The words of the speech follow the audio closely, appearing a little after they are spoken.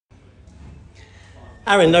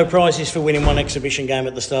Aaron, no prizes for winning one exhibition game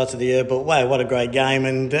at the start of the year, but wow, what a great game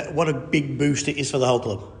and what a big boost it is for the whole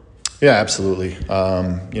club. Yeah, absolutely.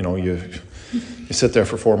 You sit there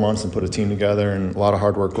for 4 months and put a team together, and a lot of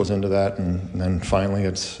hard work goes into that, and then finally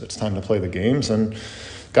it's time to play the games. And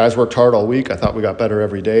guys worked hard all week. I thought we got better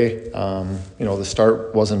every day. The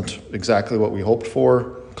start wasn't exactly what we hoped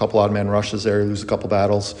for. A couple odd man rushes there, you lose a couple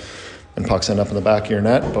battles, and pucks end up in the back of your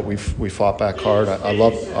net. But we fought back hard. I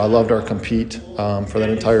loved our compete for that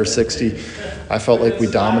entire 60. I felt like we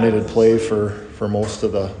dominated play for most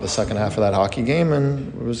of the second half of that hockey game,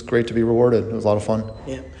 and it was great to be rewarded. It was a lot of fun.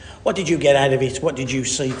 Yeah. What did you get out of it? What did you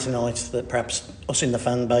see tonight that perhaps us in the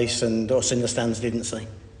fan base and us in the stands didn't see?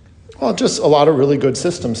 Well, just a lot of really good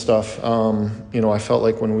system stuff. I felt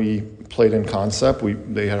like when we played in concept,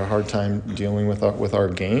 they had a hard time dealing with our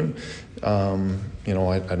game.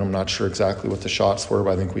 I'm not sure exactly what the shots were,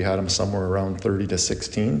 but I think we had them somewhere around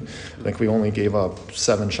 30-16. I think we only gave up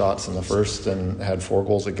 7 shots in the first and had 4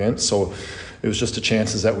 goals against. So it was just the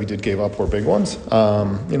chances that we did give up were big ones.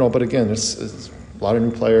 But again, it's a lot of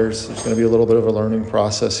new players. There's going to be a little bit of a learning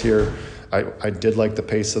process here. I did like the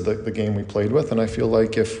pace of the game we played with, and I feel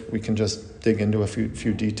like if we can just dig into a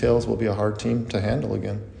few details, we'll be a hard team to handle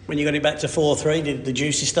again. When you got it back to 4-3, did the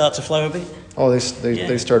juices start to flow a bit? Oh,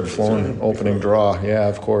 they started flowing opening draw. Yeah,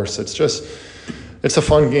 of course. It's a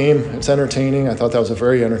fun game. It's entertaining. I thought that was a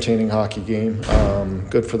very entertaining hockey game.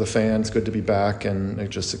 Good for the fans. Good to be back, and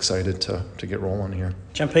just excited to get rolling here.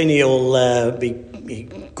 Ciampini will be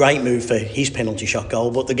a great move for his penalty shot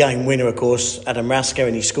goal, but the game winner, of course, Adam Raska,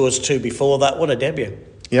 and he scores 2 before that. What a debut.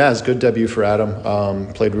 Yeah, it's a good debut for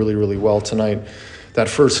Adam. Played really, really well tonight. That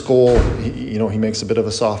first goal, he makes a bit of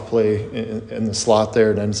a soft play in the slot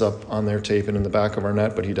there. It ends up on their tape and in the back of our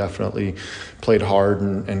net, but he definitely played hard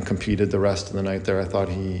and competed the rest of the night there. I thought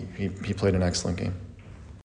he played an excellent game.